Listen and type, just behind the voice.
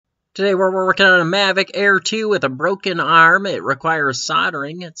Today we're working on a Mavic Air 2 with a broken arm. It requires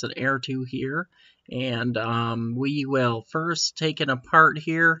soldering. It's an Air 2 here. And we will first take it apart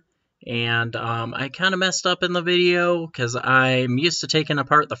here. And I kind of messed up in the video because I'm used to taking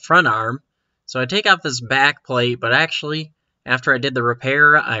apart the front arm. So I take off this back plate, but actually after I did the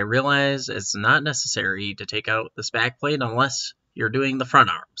repair, I realized it's not necessary to take out this back plate unless you're doing the front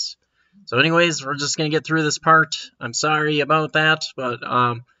arms. So anyways, we're just going to get through this part. I'm sorry about that, but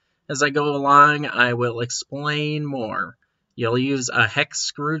as I go along, I will explain more. You'll use a hex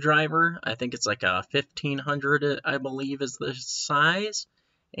screwdriver. I think it's like a 1500, I believe, is the size.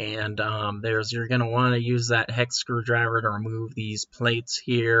 And you're going to want to use that hex screwdriver to remove these plates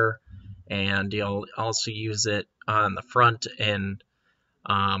here. And you'll also use it on the front and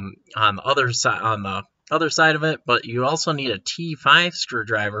on the other side of it. But you also need a T5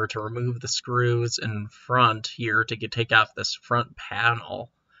 screwdriver to remove the screws in front here to take off this front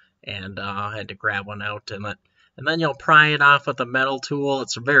panel. And I had to grab one out, and then you'll pry it off with a metal tool.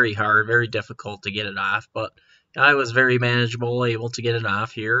 It's very hard, very difficult to get it off, but I was very manageable, able to get it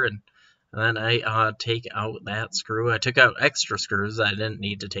off here, and then I take out that screw. I took out extra screws I didn't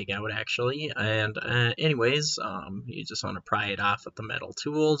need to take out, actually, and anyways, you just want to pry it off with the metal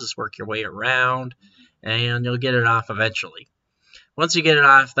tool. Just work your way around, and you'll get it off eventually. Once you get it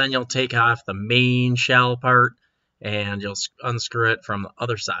off, then you'll take off the main shell part, and you'll unscrew it from the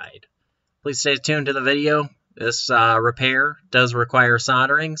other side. Please stay tuned to the video. This repair does require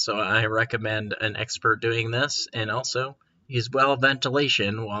soldering, so I recommend an expert doing this, and also use well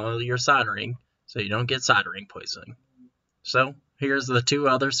ventilation while you're soldering so you don't get soldering poisoning. So here's the two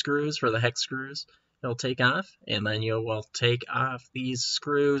other screws for the hex screws you'll take off, and then you will take off these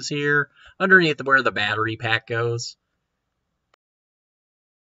screws here underneath where the battery pack goes.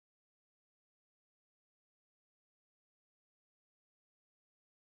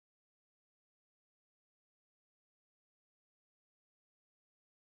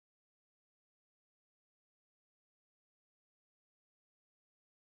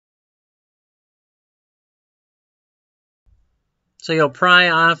 So you'll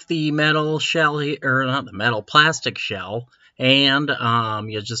pry off the metal shell here, or not the metal, plastic shell, and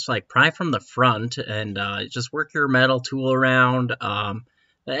you'll just like pry from the front and just work your metal tool around the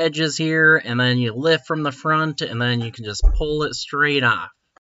edges here, and then you lift from the front, and then you can just pull it straight off.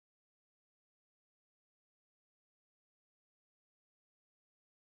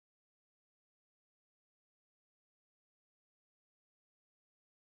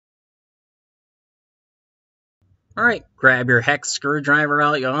 Alright, grab your hex screwdriver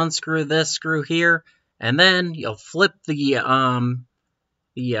out, you'll unscrew this screw here, and then you'll flip the arm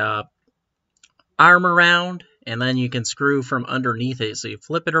around, and then you can screw from underneath it. So you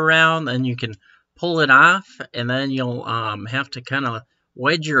flip it around, then you can pull it off, and then you'll have to kind of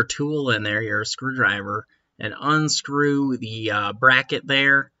wedge your tool in there, your screwdriver, and unscrew the bracket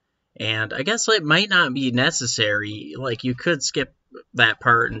there. And I guess it might not be necessary, like you could skip that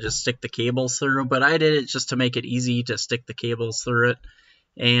part and just stick the cables through, but I did it just to make it easy to stick the cables through it.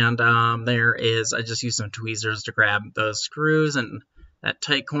 And I just used some tweezers to grab those screws, and that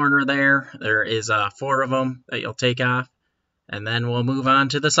tight corner there is 4 of them that you'll take off, and then we'll move on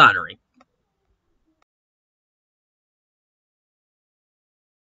to the soldering.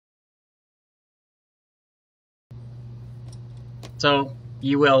 So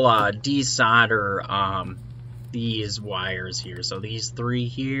you will desolder these wires here. So these 3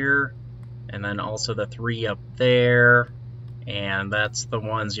 here, and then also the 3 up there, and that's the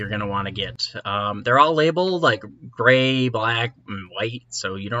ones you're going to want to get. They're all labeled like gray, black, and white,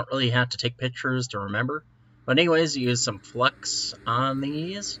 so you don't really have to take pictures to remember. But anyways, use some flux on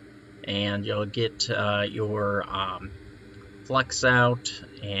these, and you'll get your flux out,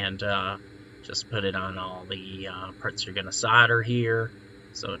 and just put it on all the parts you're going to solder here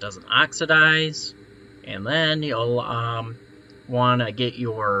so it doesn't oxidize. And then you'll want to get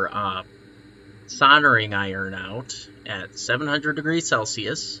your soldering iron out at 700 degrees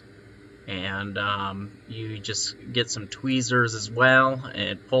Celsius, and you just get some tweezers as well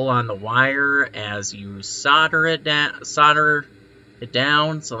and pull on the wire as you solder it down,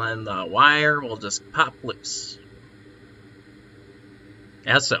 so then the wire will just pop loose,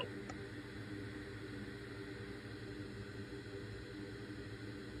 as so.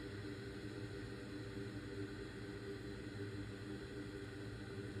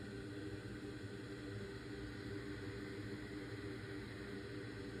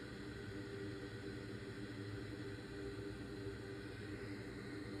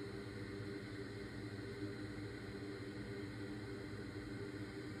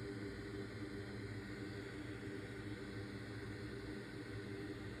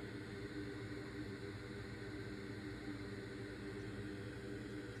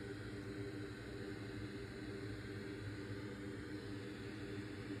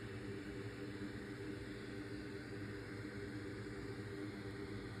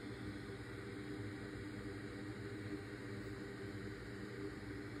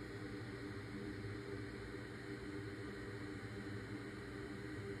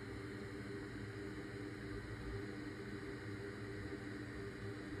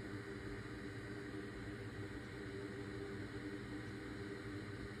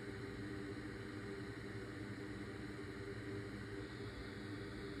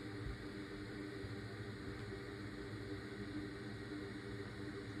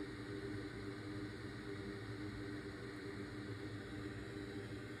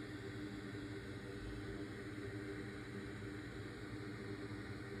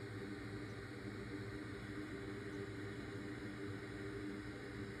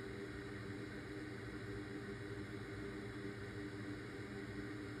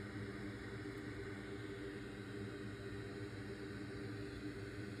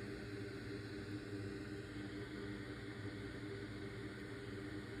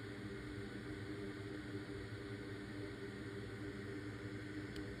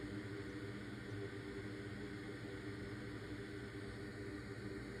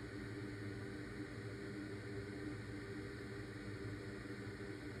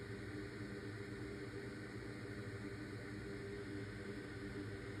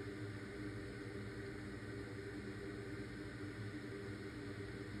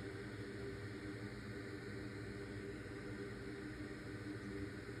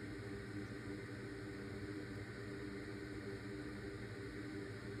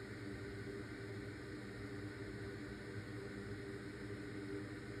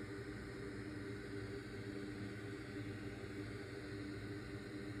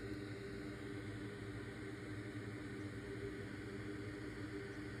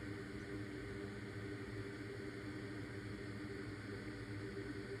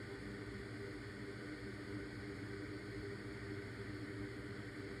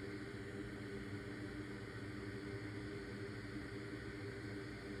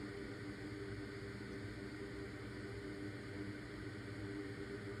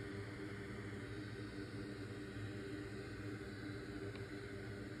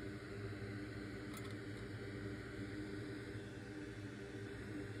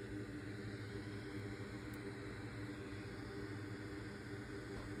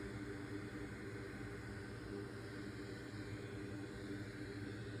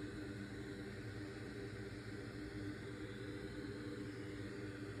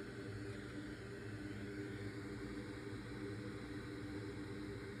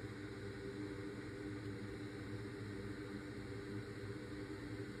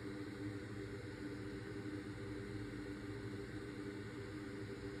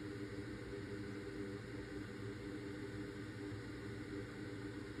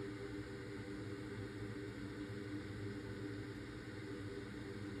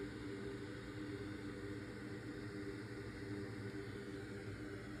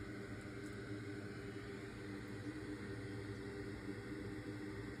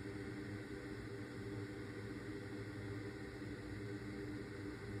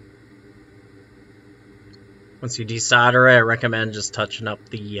 Once you desolder it, I recommend just touching up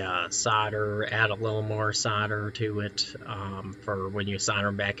the solder, add a little more solder to it for when you solder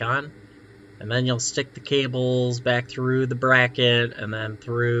them back on. And then you'll stick the cables back through the bracket and then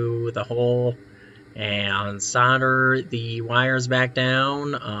through the hole and solder the wires back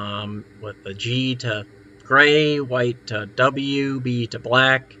down with the G to gray, white to W, B to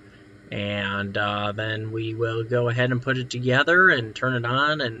black. And then we will go ahead and put it together and turn it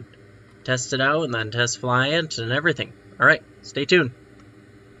on and test it out and then test fly it and everything. All right, stay tuned.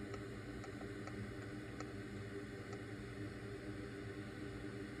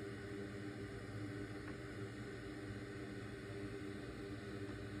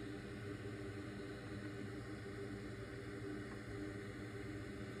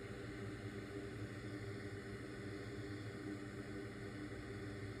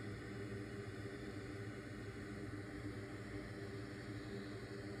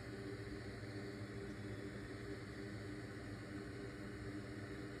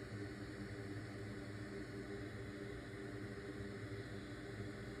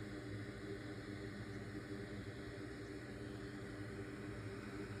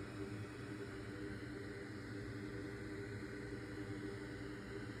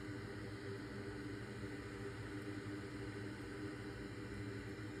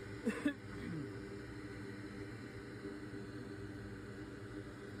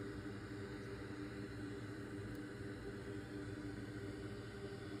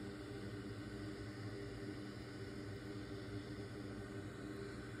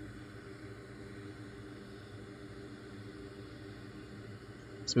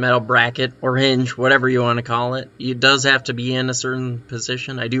 This metal bracket or hinge, whatever you want to call it, it does have to be in a certain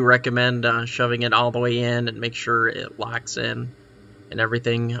position. I do recommend shoving it all the way in and make sure it locks in and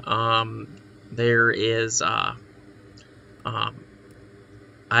everything. There is I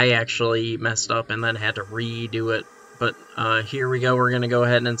actually messed up and then had to redo it, but here we go. We're gonna go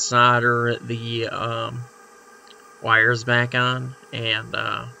ahead and solder the wires back on, and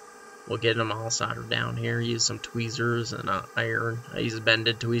we'll get them all soldered down here. Use some tweezers and iron. I use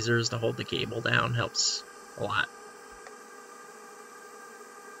bended tweezers to hold the cable down. Helps a lot.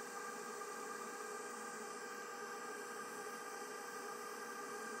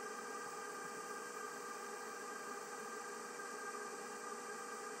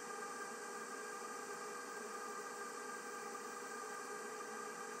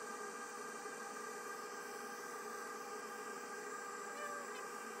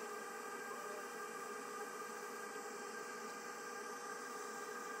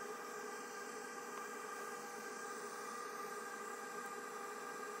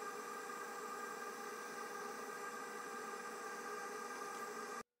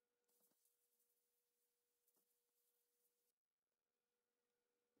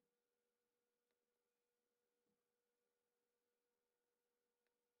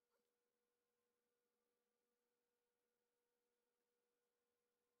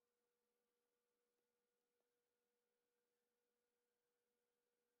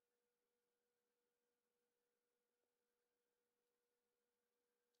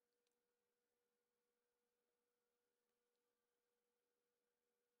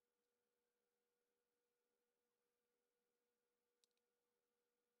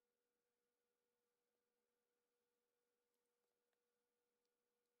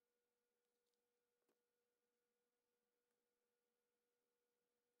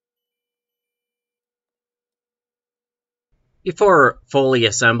 Before fully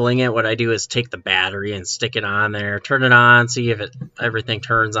assembling it, what I do is take the battery and stick it on there, turn it on, see if everything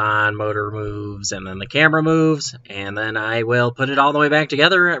turns on, motor moves, and then the camera moves, and then I will put it all the way back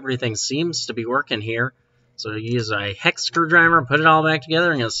together. Everything seems to be working here. So use a hex screwdriver, put it all back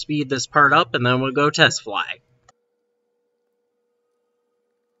together. I'm going to speed this part up, and then we'll go test fly.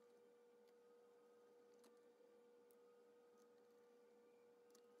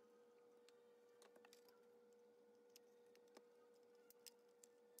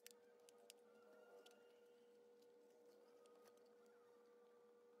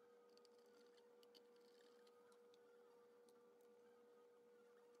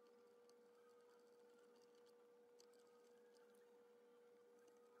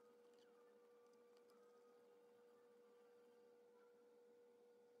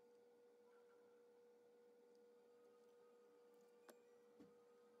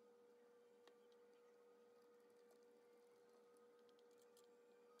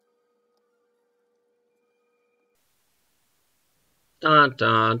 Dun,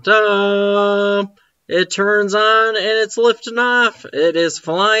 dun, dun. It turns on and it's lifting off. It is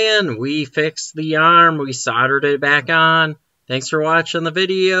flying. We fixed the arm. We soldered it back on. Thanks for watching the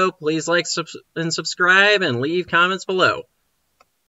video. Please like and subscribe and leave comments below.